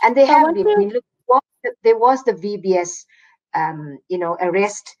 And they have been. I mean, look, there was the VBS, you know,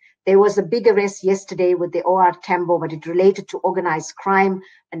 arrest. There was a big arrest yesterday with the OR Tambo, but it related to organized crime.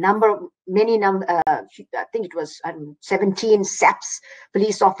 I think it was 17 SAPS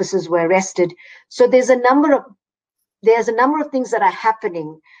police officers were arrested. So there's a number of things that are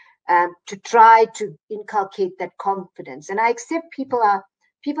happening to try to inculcate that confidence. And I accept people are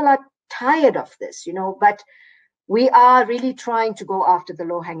tired of this, you know, but we are really trying to go after the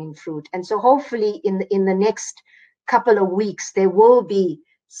low-hanging fruit. And so hopefully in the next couple of weeks, there will be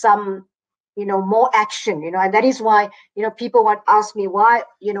some, you know, more action, you know. And that is why, you know, people want to ask me why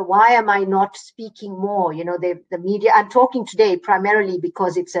am I not speaking more? You know, the media, I'm talking today primarily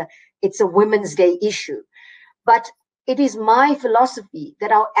because it's a Women's Day issue, but it is my philosophy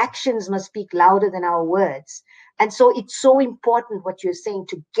that our actions must speak louder than our words. And so it's so important what you're saying,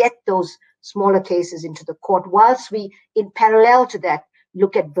 to get those smaller cases into the court, whilst we, in parallel to that,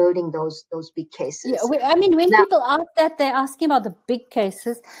 look at building those big cases. Yeah, I mean, when people ask that, they're asking about the big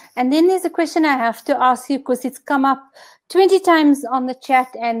cases. And then there's a question I have to ask you, because it's come up 20 times on the chat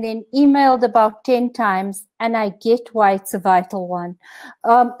and then emailed about 10 times, and I get why it's a vital one.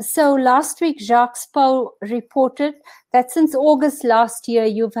 So last week, Jacques Paul reported that since August last year,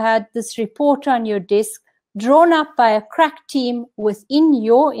 you've had this report on your desk drawn up by a crack team within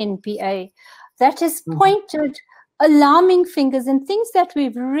your NPA that has pointed alarming fingers and things that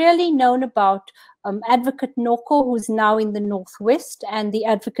we've really known about. Advocate Noko, who's now in the Northwest, and the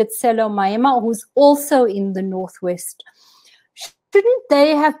Advocate Selo Maema, who's also in the Northwest. Shouldn't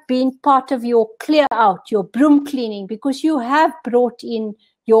they have been part of your clear out, your broom cleaning? Because you have brought in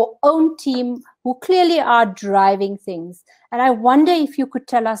your own team who clearly are driving things. And I wonder if you could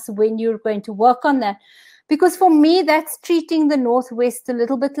tell us when you're going to work on that. Because for me, that's treating the Northwest a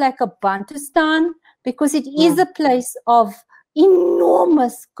little bit like a Bantustan, because it is a place of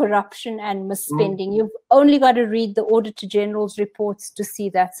enormous corruption and misspending. You've only got to read the Auditor General's reports to see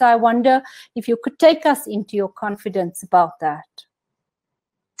that. So I wonder if you could take us into your confidence about that.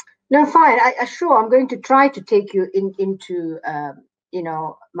 No, fine. Sure. I'm going to try to take you into, you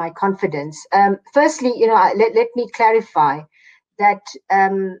know, my confidence. Firstly, you know, let me clarify that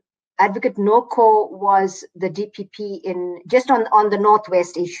Advocate Noko was the DPP just on the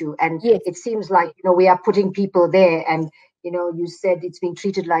Northwest issue, and it seems like, you know, we are putting people there, and you said it's been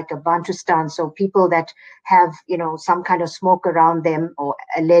treated like a Bantustan. So people that have, some kind of smoke around them or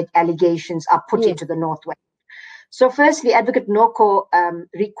allegations are put into the Northwest. So firstly, Advocate Noko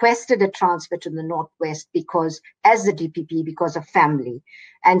requested a transfer to the Northwest because, as the DPP, because of family.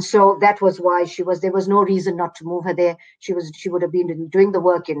 And so that was why there was no reason not to move her there. She would have been doing the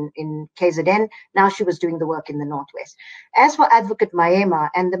work in KZN. Now she was doing the work in the Northwest. As for Advocate Maema,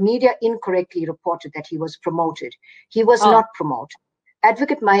 and the media incorrectly reported that he was promoted. He was not promoted.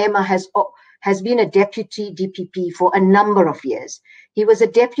 Advocate Maema has been a deputy DPP for a number of years. He was a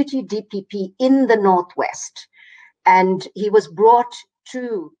deputy DPP in the Northwest. And he was brought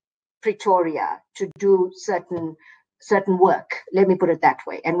to Pretoria to do certain work. Let me put it that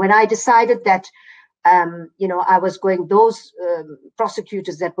way. And when I decided that, I was going, those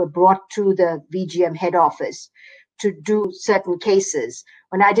prosecutors that were brought to the VGM head office to do certain cases,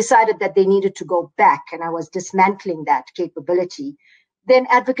 when I decided that they needed to go back and I was dismantling that capability, then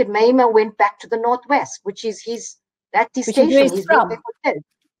Advocate Maema went back to the Northwest, which is his station. He's been there for years.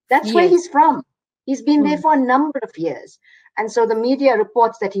 That's where he's from. He's been there for a number of years. And so the media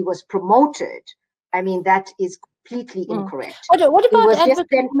reports that he was promoted. I mean, that is completely incorrect. What about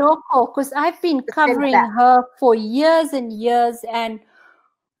Advocate Noko? Because I've been covering her for years and years, and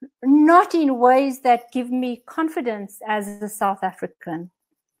not in ways that give me confidence as a South African.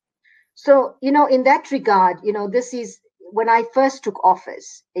 So, in that regard, this is when I first took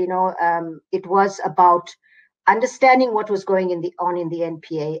office, it was about understanding what was going on in the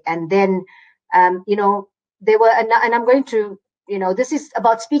NPA, and then there were, and I'm going to, this is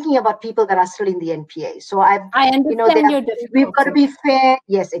about speaking about people that are still in the NPA. So I understand your difficulty. We've got to be fair.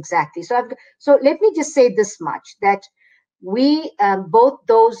 Yes, exactly. So let me just say this much, that we, both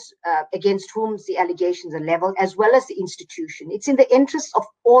those against whom the allegations are leveled, as well as the institution, it's in the interest of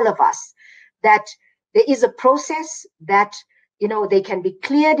all of us that there is a process that, they can be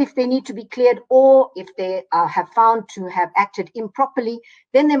cleared if they need to be cleared, or if they have found to have acted improperly,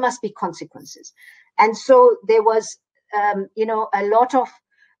 then there must be consequences. And so there was, a lot of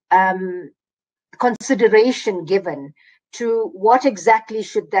consideration given to what exactly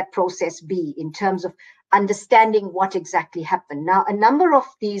should that process be in terms of understanding what exactly happened. Now, a number of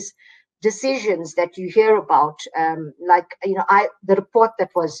these decisions that you hear about, the report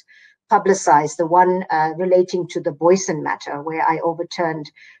that was publicized, the one relating to the Boyson matter, where I overturned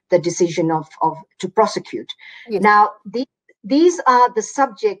the decision to prosecute. Yes. Now, these are the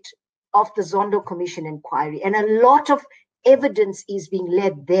subject of the Zondo Commission inquiry, and a lot of evidence is being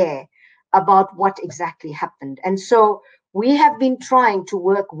led there about what exactly happened. And so we have been trying to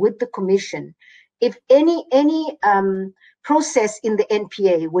work with the Commission. If any process in the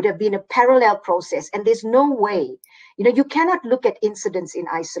NPA would have been a parallel process, and there's no way, you cannot look at incidents in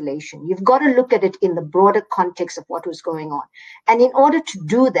isolation. You've got to look at it in the broader context of what was going on. And in order to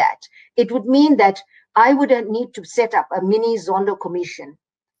do that, it would mean that I would need to set up a mini Zondo Commission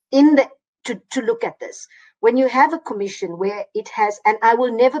to look at this. When you have a commission where it has, and I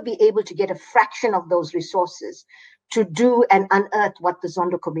will never be able to get a fraction of those resources to do and unearth what the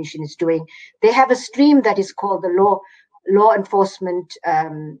Zondo Commission is doing. They have a stream that is called the law enforcement,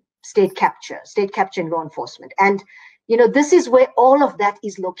 state capture and law enforcement. And, this is where all of that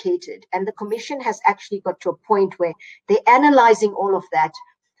is located. And the commission has actually got to a point where they're analyzing all of that.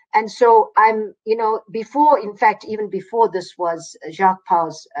 And so I'm, even before this was Jacques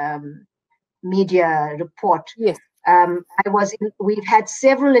Pau's media report. Yes. We've had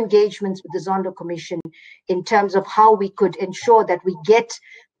several engagements with the Zondo Commission in terms of how we could ensure that we get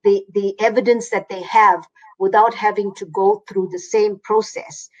the evidence that they have without having to go through the same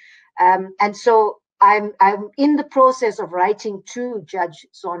process. And so I'm in the process of writing to Judge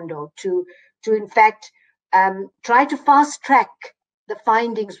Zondo to in fact try to fast track the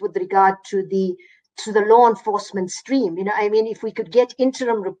findings with regard to the law enforcement stream. If we could get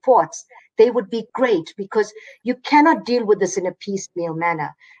interim reports, they would be great, because you cannot deal with this in a piecemeal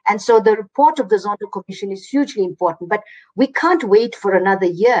manner. And so the report of the Zondo Commission is hugely important, but we can't wait for another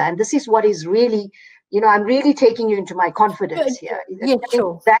year. And this is what is really, I'm really taking you into my confidence here. Yeah,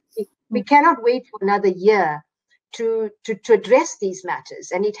 sure. We cannot wait for another year to address these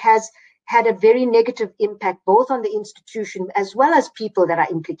matters. And it has had a very negative impact both on the institution as well as people that are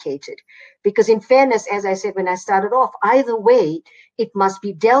implicated. Because in fairness, as I said when I started off, either way, it must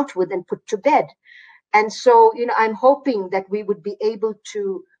be dealt with and put to bed. And so, I'm hoping that we would be able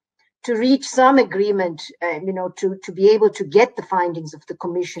to reach some agreement, to be able to get the findings of the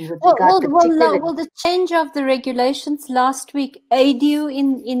commission with regard to will the change of the regulations last week aid you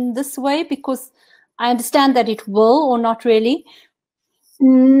in this way? Because I understand that it will, or not really.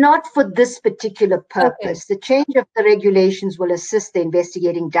 Not for this particular purpose. Okay. The change of the regulations will assist the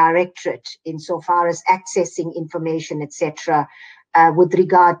investigating directorate insofar as accessing information, etc., with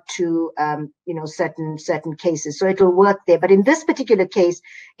regard to certain cases. So it will work there. But in this particular case,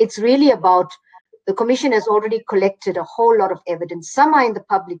 it's really about the commission has already collected a whole lot of evidence. Some are in the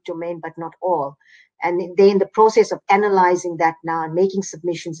public domain, but not all. And they're in the process of analyzing that now and making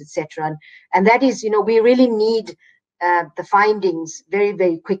submissions, etc. And that is, we really need the findings very,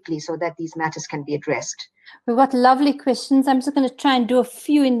 very quickly so that these matters can be addressed. We've got lovely questions. I'm just going to try and do a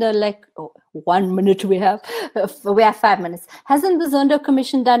few in the 1 minute we have. We have 5 minutes. Hasn't the Zondo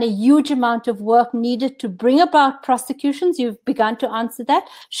Commission done a huge amount of work needed to bring about prosecutions? You've begun to answer that.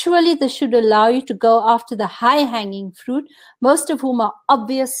 Surely this should allow you to go after the high-hanging fruit, most of whom are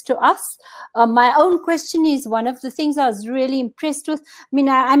obvious to us. My own question is, one of the things I was really impressed with,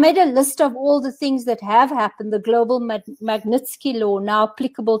 I made a list of all the things that have happened, the global Magnitsky law now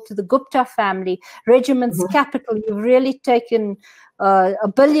applicable to the Gupta family, regiment's capital. You've really taken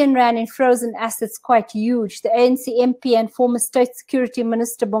R1 billion in frozen assets, quite huge. The ANC MP and former State Security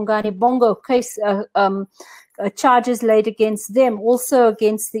Minister Bongani Bongo case charges laid against them, also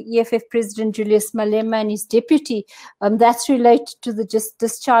against the EFF President Julius Malema and his deputy. That's related to the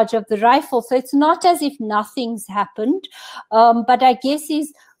discharge of the rifle. So it's not as if nothing's happened. But I guess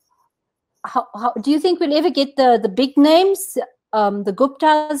how do you think we'll ever get the big names, the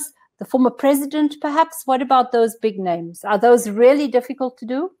Guptas, the former president, perhaps? What about those big names? Are those really difficult to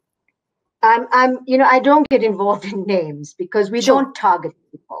do? I don't get involved in names because we don't target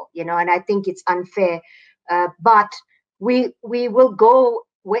people, and I think it's unfair. But we will go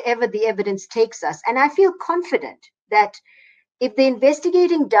wherever the evidence takes us. And I feel confident that if the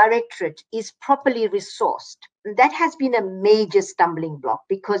investigating directorate is properly resourced, that has been a major stumbling block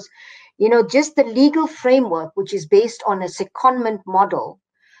because, just the legal framework, which is based on a secondment model,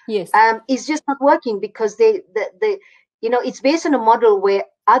 yes, is just not working because it's based on a model where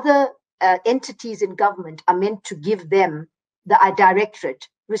other entities in government are meant to give them, the directorate,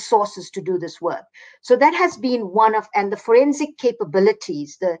 resources to do this work. So that has been and the forensic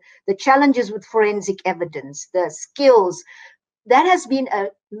capabilities, the challenges with forensic evidence, the skills, that has been a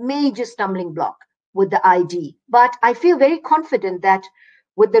major stumbling block with the ID. But I feel very confident that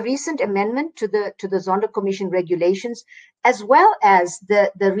with the recent amendment to the Zondo Commission regulations, as well as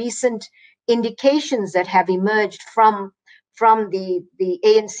the recent indications that have emerged from the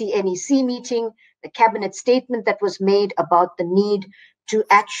ANC NEC meeting, the cabinet statement that was made about the need to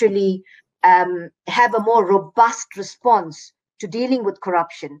actually have a more robust response to dealing with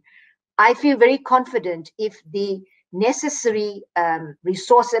corruption, I feel very confident if the necessary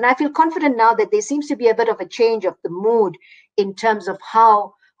resource, and I feel confident now that there seems to be a bit of a change of the mood in terms of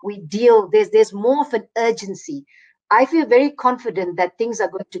how we deal. There's more of an urgency. I feel very confident that things are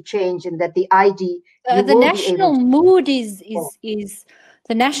going to change and that the ID the national mood is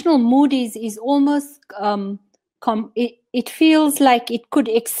the national mood is almost it feels like it could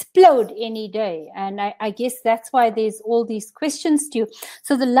explode any day. And I guess that's why there's all these questions to you.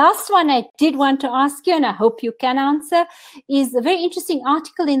 So the last one I did want to ask you, and I hope you can answer, is a very interesting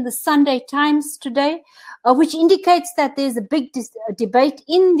article in the Sunday Times today, which indicates that there's a big debate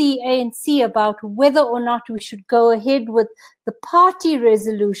in the ANC about whether or not we should go ahead with the party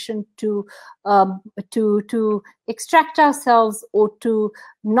resolution to extract ourselves or to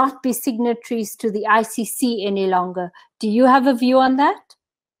not be signatories to the ICC any longer. Do you have a view on that?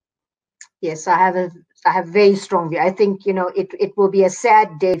 Yes, I have a very strong view. I think, it will be a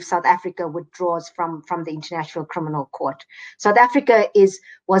sad day if South Africa withdraws from the International Criminal Court. South Africa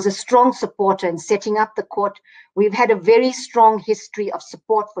was a strong supporter in setting up the court. We've had a very strong history of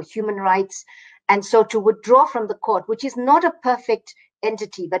support for human rights. And so to withdraw from the court, which is not a perfect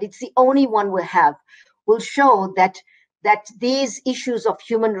entity, but it's the only one we have, will show that these issues of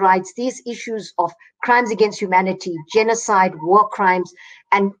human rights, these issues of crimes against humanity, genocide, war crimes,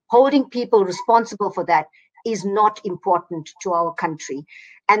 and holding people responsible for that is not important to our country.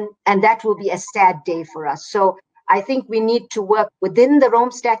 And that will be a sad day for us. So I think we need to work within the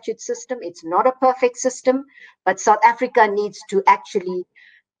Rome Statute system. It's not a perfect system, but South Africa needs to actually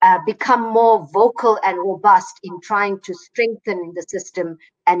become more vocal and robust in trying to strengthen the system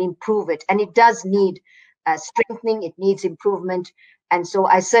and improve it. And it does need strengthening, it needs improvement. And so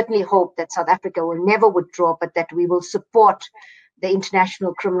I certainly hope that South Africa will never withdraw, but that we will support the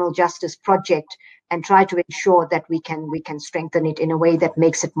International Criminal Justice Project and try to ensure that we can strengthen it in a way that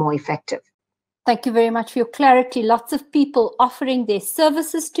makes it more effective. Thank you very much for your clarity. Lots of people offering their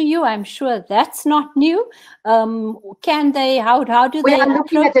services to you. I'm sure that's not new. Can they, how do they? We are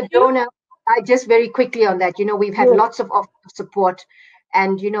looking at the donor. Just very quickly on that, we've had lots of support.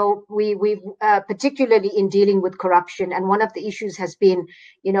 And, we particularly in dealing with corruption. And one of the issues has been,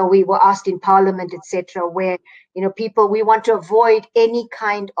 we were asked in Parliament, etc., where, we want to avoid any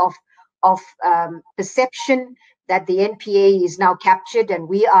kind of perception that the NPA is now captured and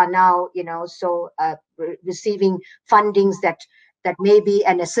we are now, receiving fundings that may be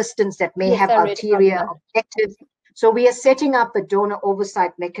an assistance that may have ulterior objectives. So we are setting up a donor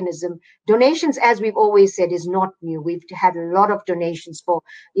oversight mechanism. Donations, as we've always said, is not new. We've had a lot of donations for,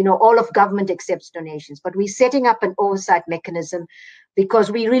 all of government accepts donations, but we're setting up an oversight mechanism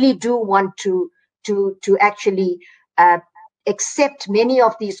because we really do want to actually accept many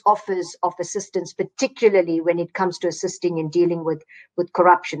of these offers of assistance, particularly when it comes to assisting in dealing with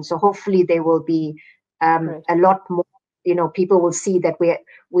corruption. So hopefully there will be a lot more. People will see that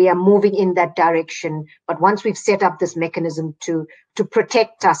we are moving in that direction. But once we've set up this mechanism to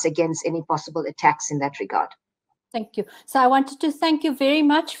protect us against any possible attacks in that regard. Thank you. So I wanted to thank you very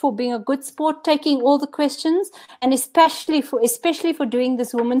much for being a good sport, taking all the questions, and especially for doing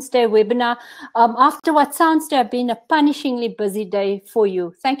this Women's Day webinar after what sounds to have been a punishingly busy day for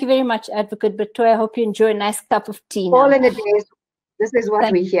you. Thank you very much, Advocate Batohi. I hope you enjoy a nice cup of tea now. All in a day. This is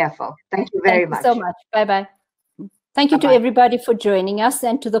what we're here for. Thank you very much. Thank you so much. Bye-bye. Thank you to everybody for joining us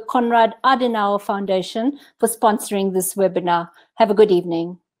and to the Konrad Adenauer Foundation for sponsoring this webinar. Have a good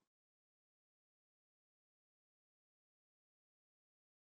evening.